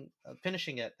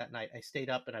finishing it that night, I stayed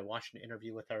up and I watched an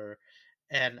interview with her,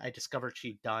 and I discovered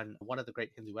she'd done one of the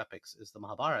great Hindu epics is the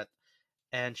Mahabharata,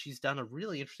 and she's done a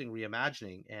really interesting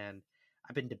reimagining. And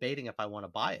I've been debating if I want to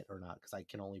buy it or not because I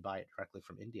can only buy it directly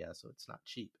from India, so it's not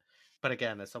cheap. But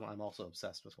again, as someone, I'm also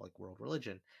obsessed with like world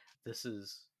religion. This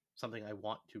is something I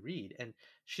want to read. And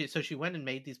she went and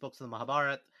made these books of the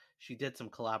Mahabharata. She did some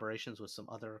collaborations with some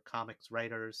other comics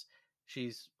writers.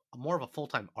 She's more of a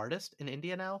full-time artist in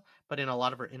India now, but in a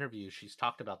lot of her interviews, she's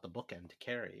talked about the bookend to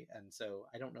KARI. And so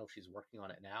I don't know if she's working on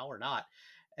it now or not.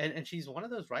 And she's one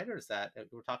of those writers that we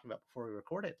were talking about before we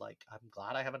recorded. Like, I'm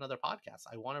glad I have another podcast.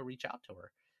 I want to reach out to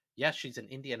her. Yes, she's an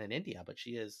Indian in India, but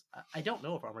she is. I don't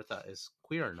know if Amrita is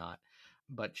queer or not,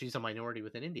 but she's a minority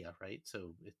within India, right?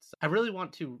 So I really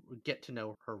want to get to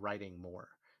know her writing more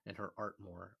and her art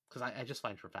more because I just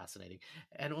find her fascinating.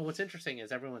 And what's interesting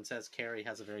is everyone says KARI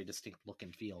has a very distinct look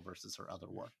and feel versus her other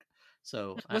work.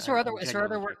 So I'm Is her other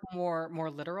genuinely work more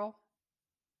literal?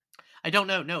 I don't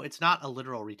know. No, it's not a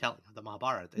literal retelling of the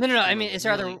Mahabharata. No, no, no. I It's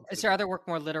mean, really is her other work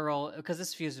more literal? Because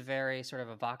this feels very sort of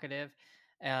evocative,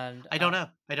 and I don't know.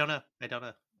 I don't know. I don't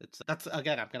know. That's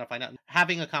again, I'm gonna find out.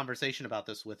 Having a conversation about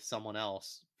this with someone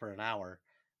else for an hour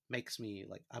makes me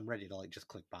like I'm ready to like just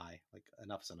click buy. Like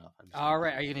enough's enough. I'm just all gonna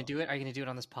right. buy Are you the gonna book. do it? Are you gonna do it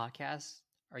on this podcast?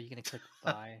 Are you gonna click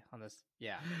buy on this?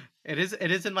 Yeah. It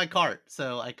is in my cart,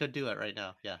 so I could do it right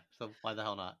now. Yeah. So why the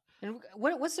hell not? And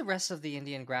what's the rest of the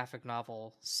Indian graphic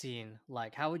novel scene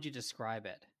like? How would you describe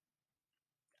it?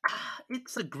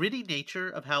 It's the gritty nature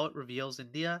of how it reveals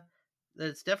India.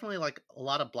 It's definitely like a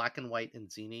lot of black and white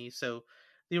and zany. So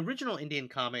the original Indian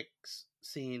comics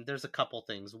scene, there's a couple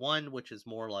things. One which is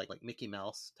more like Mickey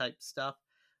Mouse type stuff,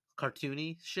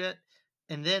 cartoony shit,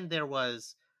 and then there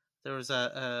was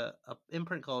a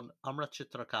imprint called Amra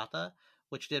Chitrakatha,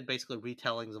 which did basically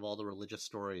retellings of all the religious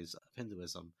stories of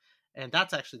Hinduism, and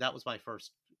that was my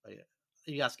first.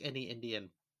 You ask any Indian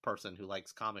person who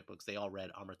likes comic books, they all read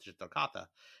Amra Chitrakatha.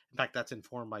 In fact, that's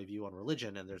informed my view on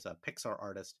religion. And there's a Pixar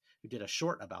artist who did a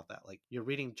short about that. Like you're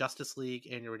reading Justice League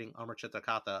and you're reading Amra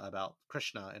Chitrakatha about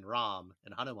Krishna and Ram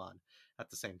and Hanuman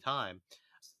at the same time.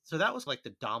 So that was like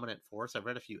the dominant force. I've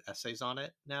read a few essays on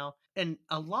it now. And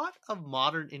a lot of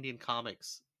modern Indian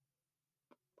comics,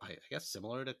 I guess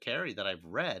similar to KARI that I've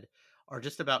read, are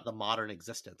just about the modern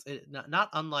existence. Not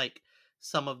unlike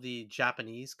some of the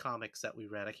Japanese comics that we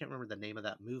read. I can't remember the name of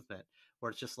that movement, where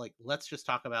it's just like, let's just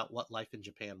talk about what life in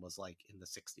Japan was like in the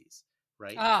 60s,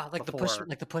 right? Ah, Before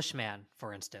like the Pushman,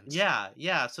 for instance.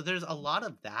 yeah. So there's a lot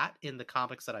of that in the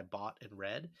comics that I bought and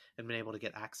read and been able to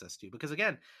get access to. Because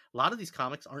again, a lot of these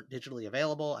comics aren't digitally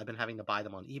available. I've been having to buy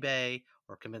them on eBay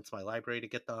or convince my library to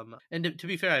get them. And to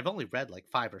be fair, I've only read like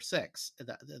 5 or 6,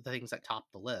 the things that top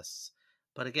the lists.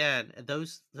 But again,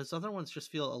 those other ones just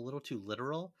feel a little too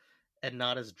literal and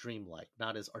not as dreamlike,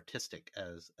 not as artistic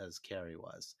as KARI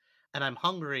was. And I'm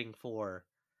hungering for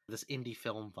this indie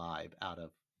film vibe out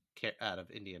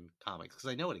of Indian comics because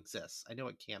I know it exists. I know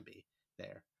it can be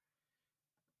there.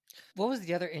 What was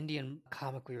the other Indian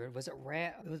comic we read? Was it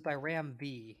Ram? It was by Ram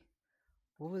V.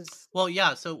 What was? Well,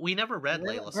 yeah. So we never read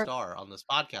Layla- Layla Gra- Starr on this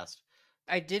podcast.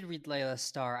 I did read Layla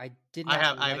Starr. I did I not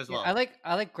have like as it. well. I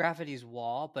like Graffiti's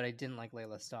Wall, but I didn't like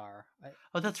Layla Starr.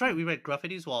 Oh, that's right. We read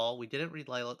Graffiti's Wall. We didn't read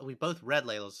Layla. We both read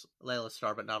Layla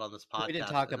Starr, but not on this We didn't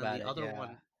podcast. talk And then about the it. other Yeah.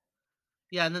 one,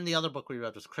 yeah. And then the other book we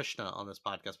read was Krishna on this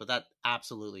podcast. But that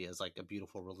absolutely is like a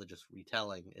beautiful religious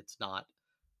retelling. It's not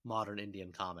modern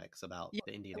Indian comics about Yeah.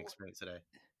 the Indian experience today.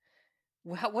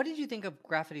 What did you think of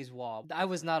Graffiti's Wall? I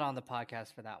was not on the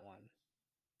podcast for that one.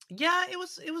 Yeah, it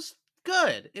was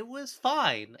good. It was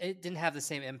fine. It didn't have the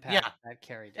same impact Yeah. that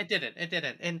Carrie did. It didn't. It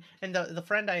didn't. And the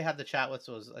friend I had the chat with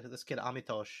was this kid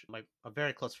Amitosh, a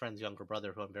very close friend's younger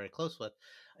brother, who I'm very close with,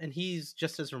 and he's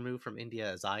just as removed from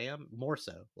India as I am, more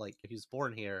so. Like he was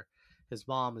born here, his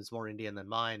mom is more Indian than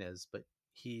mine is, but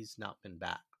he's not been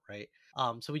back, right?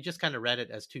 So we just kind of read it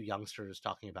as two youngsters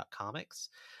talking about comics.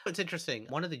 It's interesting.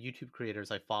 One of the YouTube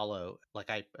creators I follow, like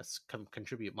I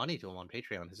contribute money to him on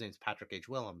Patreon. His name's Patrick H.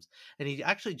 Willems, and he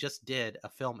actually just did a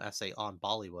film essay on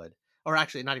Bollywood, or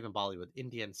actually not even Bollywood,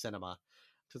 Indian cinema.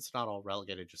 It's not all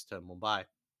relegated just to Mumbai.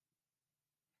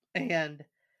 And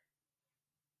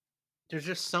there's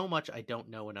just so much I don't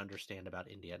know and understand about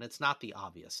India, and it's not the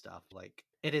obvious stuff. Like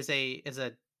it is a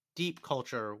deep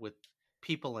culture with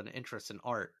people and interests in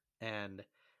art, and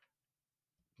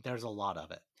there's a lot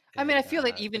of it. I mean, I And feel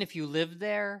like even if you lived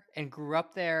there and grew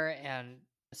up there and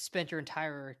spent your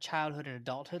entire childhood and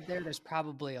adulthood there, there's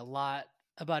probably a lot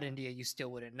about India you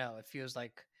still wouldn't know. It feels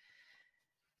like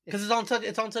because it's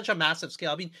it's on such a massive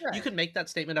scale. I mean, you right. could make that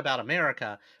statement about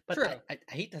America, but True. I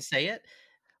hate to say it.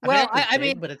 Well, America's I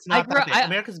mean, big, but it's I not grew that up, big.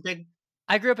 America's big.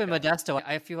 I grew up in Yeah. Modesto.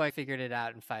 I feel like I figured it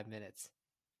out in 5 minutes.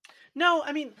 No,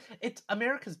 I mean, it's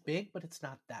America's big, but it's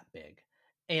not that big.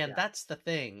 And Yeah. that's the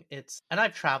thing. And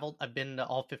I've traveled. I've been to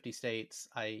all 50 states.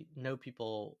 I know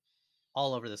people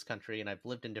all over this country, and I've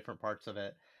lived in different parts of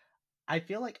it. I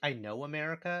feel like I know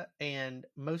America, and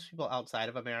most people outside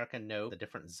of America know the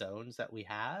different zones that we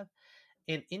have.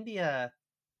 In India,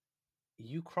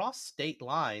 you cross state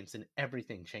lines and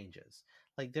everything changes.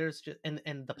 Like there's just and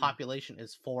the Mm. population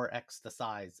is 4x the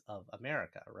size of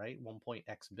America, right?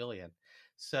 1.x billion.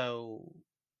 So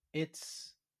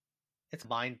it's it's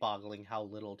mind-boggling how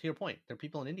little, to your point, there are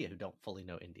people in India who don't fully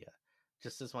know India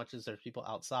just as much as there's people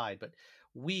outside, but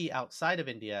we outside of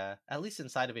India, at least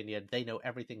inside of India, they know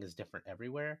everything is different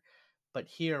everywhere. But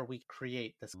here we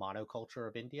create this monoculture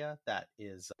of India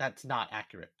that's not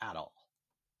accurate at all.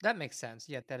 That makes sense.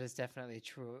 Yeah, that is definitely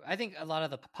true. I think a lot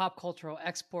of the pop cultural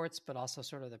exports, but also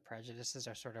sort of the prejudices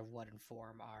are sort of what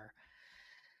inform our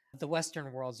the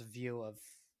Western world's view of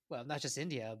well, not just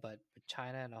India, but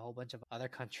China and a whole bunch of other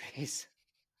countries,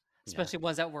 Yeah. especially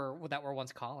ones that were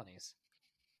once colonies.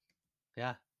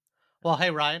 Yeah. Well,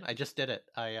 hey Ryan, I just did it.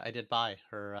 I did buy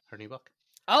her new book.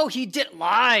 Oh, he did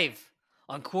live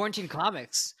on Quarantine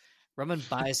Comics. Roman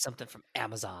buys something from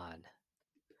Amazon.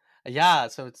 Yeah,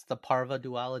 so it's the Parva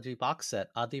duology box set,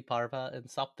 Adi Parva and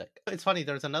Saptik. It's funny.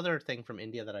 There's another thing from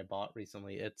India that I bought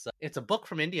recently. It's a book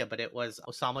from India, but it was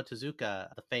Osamu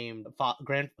Tezuka, the famed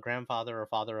grandfather or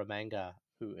father of manga,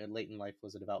 who in late in life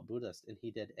was a devout Buddhist, and he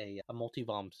did a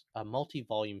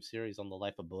multi-volume series on the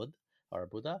life of Buddha,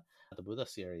 the Buddha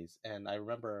series. And I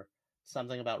remember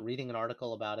something about reading an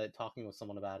article about it, talking with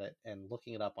someone about it, and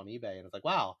looking it up on eBay, and it's like,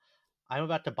 wow, I'm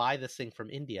about to buy this thing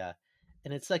from India,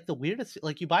 and it's like the weirdest.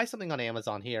 Like you buy something on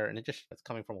Amazon here, and it's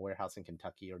coming from a warehouse in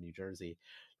Kentucky or New Jersey,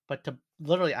 but to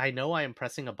literally, I know I am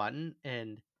pressing a button,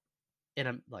 and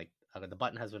the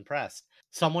button has been pressed.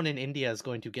 Someone in India is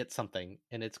going to get something,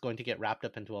 and it's going to get wrapped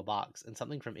up into a box, and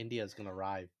something from India is going to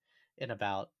arrive in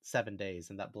about 7 days,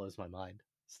 and that blows my mind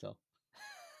still.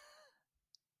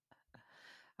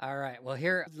 All right. Well,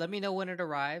 here, let me know when it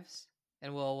arrives,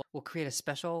 and we'll create a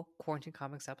special Quarantine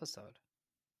Comics episode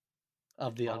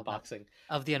Of the all about unboxing.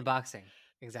 of the unboxing.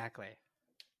 Exactly.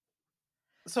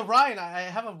 So Ryan, I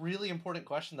have a really important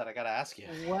question that I got to ask you.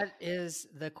 What is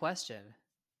the question?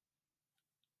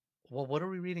 Well, what are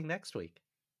we reading next week?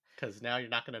 Because now you're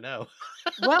not going to know.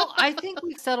 Well, I think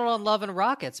we settled on Love and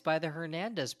Rockets by the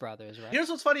Hernandez brothers, right? Here's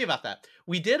what's funny about that.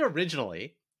 We did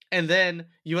originally, and then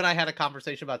you and I had a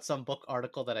conversation about some book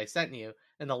article that I sent you.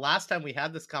 And the last time we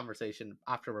had this conversation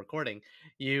after recording,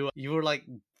 you were like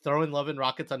throwing Love and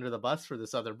Rockets under the bus for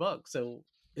this other book. So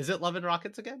is it Love and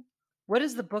Rockets again? What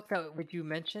is the book that you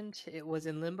mentioned? It was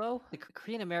in Limbo, the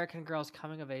Korean American girl's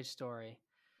coming of age story.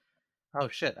 Oh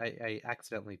shit! I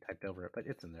accidentally typed over it, but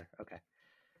it's in there. Okay,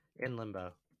 in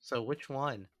Limbo. So which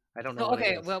one? I don't know So what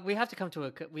okay, it is. well, we have to come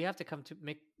to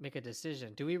make a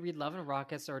decision. Do we read Love and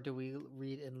Rockets or do we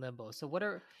read In Limbo? So what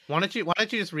are Why don't you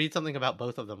just read something about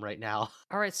both of them right now?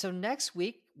 all right? So next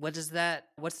week, what is that?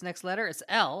 What's the next letter? It's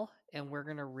L, and we're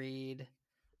gonna read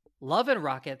Love and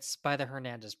Rockets by the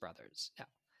Hernandez brothers. Yeah.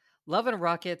 Love and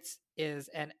Rockets is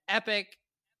an epic.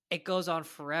 It goes on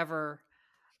forever,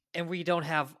 and we don't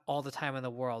have all the time in the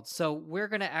world. So we're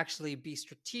going to actually be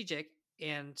strategic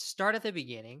and start at the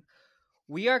beginning.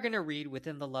 We are going to read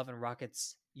within the Love and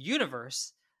Rockets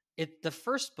universe the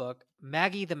first book,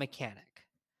 Maggie the Mechanic.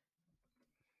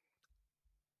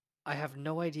 I have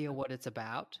no idea what it's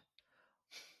about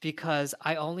because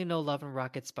I only know Love and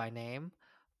Rockets by name.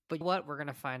 But what we're going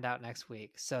to find out next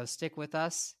week. So stick with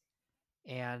us.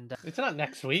 And It's not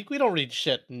next week. We don't read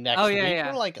shit next oh week.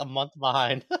 yeah. We're like a month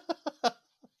behind.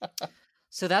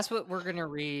 So that's what we're gonna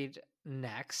read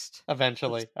next.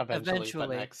 Eventually, but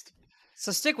Eventually. next.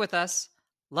 So stick with us.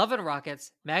 Love and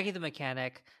Rockets, Maggie the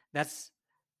Mechanic. That's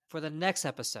for the next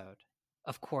episode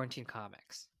of Quarantine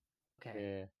Comics.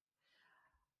 Okay. Yeah.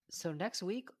 So next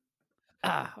week,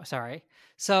 sorry.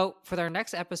 So for our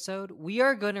next episode, we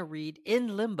are going to read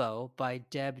In Limbo by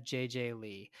Deb J.J.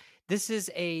 Lee. This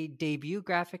is a debut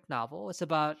graphic novel. It's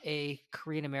about a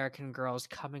Korean American girl's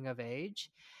coming of age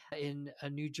in a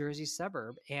New Jersey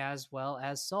suburb, as well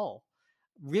as Seoul.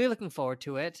 Really looking forward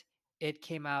to it. It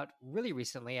came out really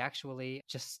recently, actually,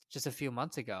 just a few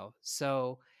months ago.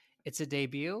 So it's a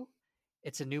debut.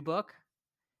 It's a new book,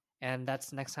 and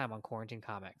that's next time on Quarantine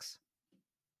Comics.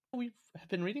 We have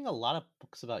been reading a lot of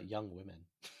books about young women.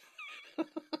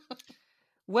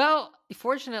 Well,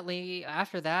 fortunately,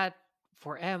 after that,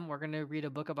 for M, we're going to read a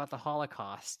book about the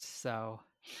Holocaust. So,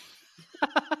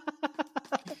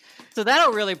 so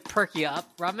that'll really perk you up,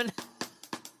 Raman.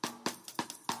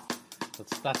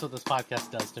 That's what this podcast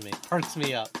does to me. Perks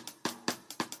me up.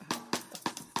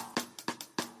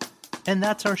 And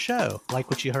that's our show. Like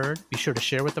what you heard? Be sure to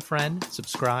share with a friend,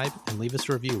 subscribe, and leave us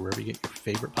a review wherever you get your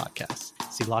favorite podcasts.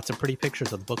 See lots of pretty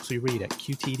pictures of books we read at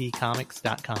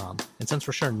qtdcomics.com. And since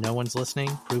we're sure no one's listening,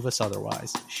 prove us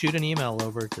otherwise. Shoot an email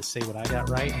over to say what I got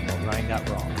right and what Ryan got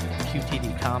wrong.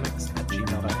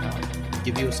 qtdcomics@gmail.com.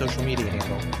 Give you a social media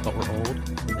handle, but we're old,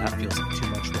 and that feels like too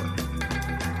much work.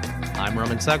 I'm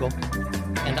Roman Segel.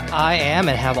 And I am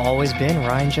and have always been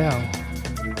Ryan Joe.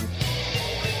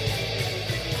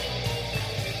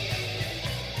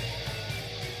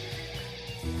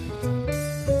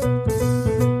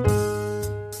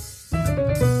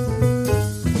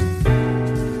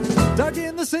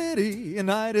 City,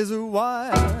 night is a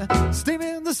wire. Steam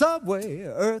in the subway,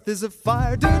 earth is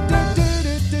afire.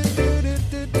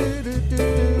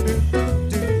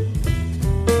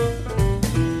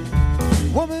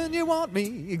 Woman, you want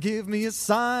me, give me a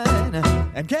sign,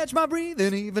 and catch my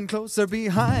breathing even closer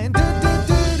behind.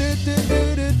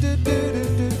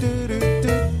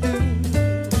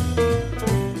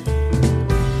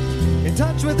 In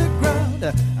touch with the ground,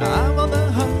 I'm on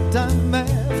the hunt, I'm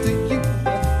after you.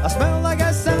 I smell like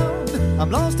I sound, I'm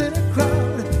lost in a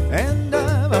crowd, and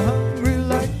I'm hungry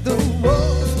like the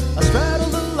wolf. I straddle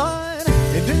the line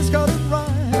in discarded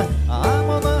rhyme. I'm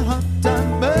on the hunt,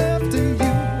 I'm after you.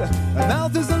 My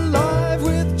mouth is alive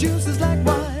with juices like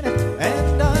wine,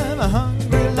 and I'm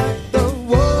hungry like the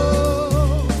wolf.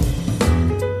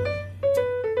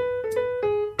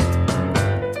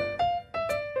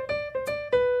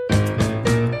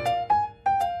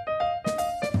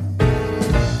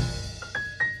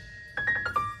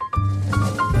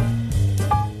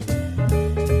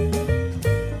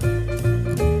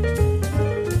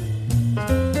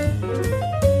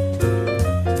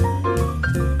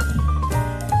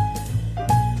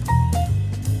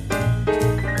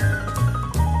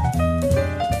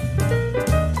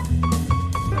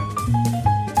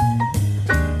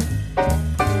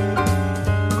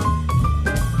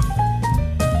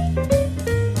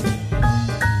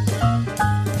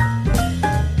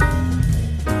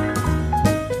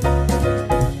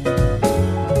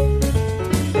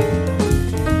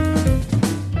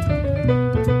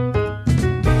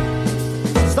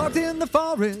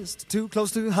 Too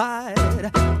close to hide,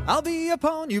 I'll be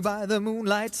upon you by the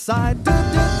moonlight side.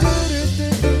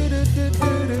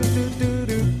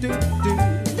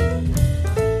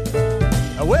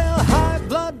 Well, high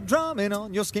blood drumming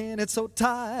on your skin, it's so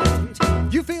tight.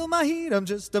 You feel my heat, I'm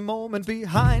just a moment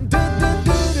behind.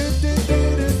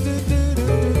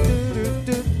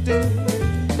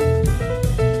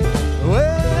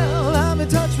 Well, I'm in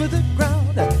touch with the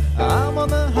ground, I'm on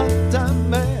the hunt,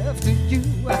 I'm after you.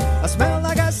 I smell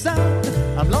like I sound,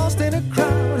 I'm lost in a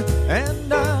crowd,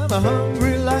 and I'm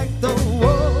hungry like the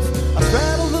wolf. I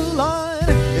straddle the line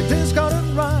in discarded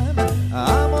rhyme.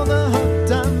 I'm on the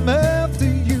hunt, I'm after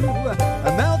you.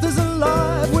 My mouth is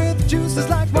alive with juices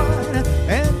like wine,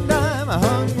 and I'm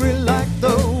hungry like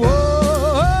the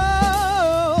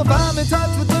wolf. I'm in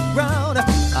touch with the ground,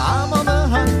 I'm on the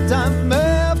hunt, I'm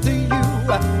after you.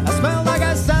 I smell like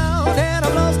I sound, and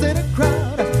I'm lost in a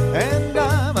crowd, and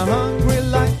I'm hungry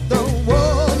like the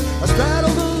wolf. I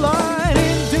straddle the line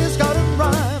in discarded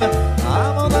rhyme.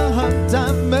 I'm on the hunt,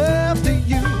 I'm after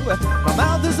you. My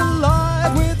mouth is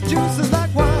alive with juices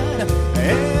like wine,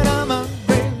 and I'm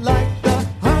hungry like the wolf.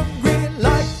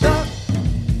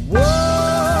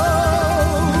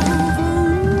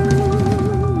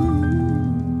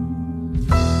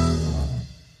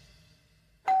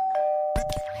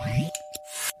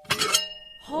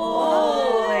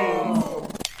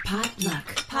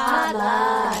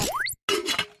 Potluck.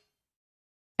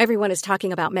 Everyone is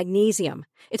talking about magnesium.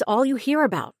 It's all you hear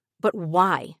about. But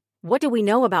why? What do we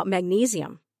know about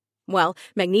magnesium? Well,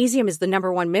 magnesium is the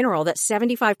number one mineral that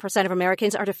 75% of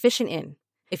Americans are deficient in.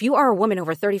 If you are a woman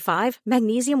over 35,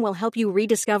 magnesium will help you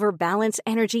rediscover balance,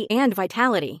 energy, and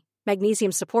vitality.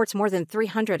 Magnesium supports more than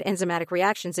 300 enzymatic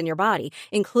reactions in your body,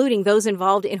 including those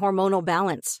involved in hormonal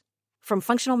balance. From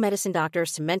functional medicine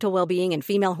doctors to mental well-being and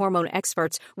female hormone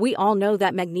experts, we all know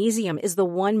that magnesium is the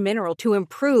one mineral to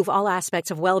improve all aspects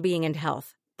of well-being and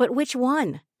health. But which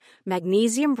one?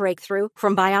 Magnesium Breakthrough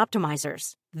from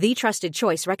Bioptimizers, the trusted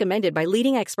choice recommended by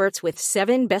leading experts with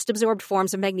 7 best-absorbed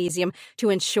forms of magnesium to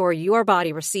ensure your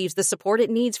body receives the support it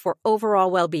needs for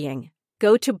overall well-being.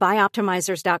 Go to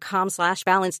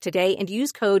bioptimizers.com/balance today and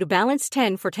use code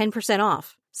BALANCE10 for 10% off.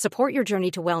 Support your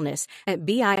journey to wellness at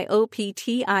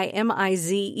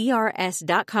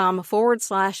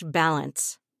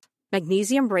bioptimizers.com/balance.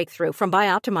 Magnesium Breakthrough from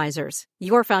Bioptimizers,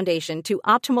 your foundation to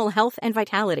optimal health and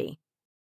vitality.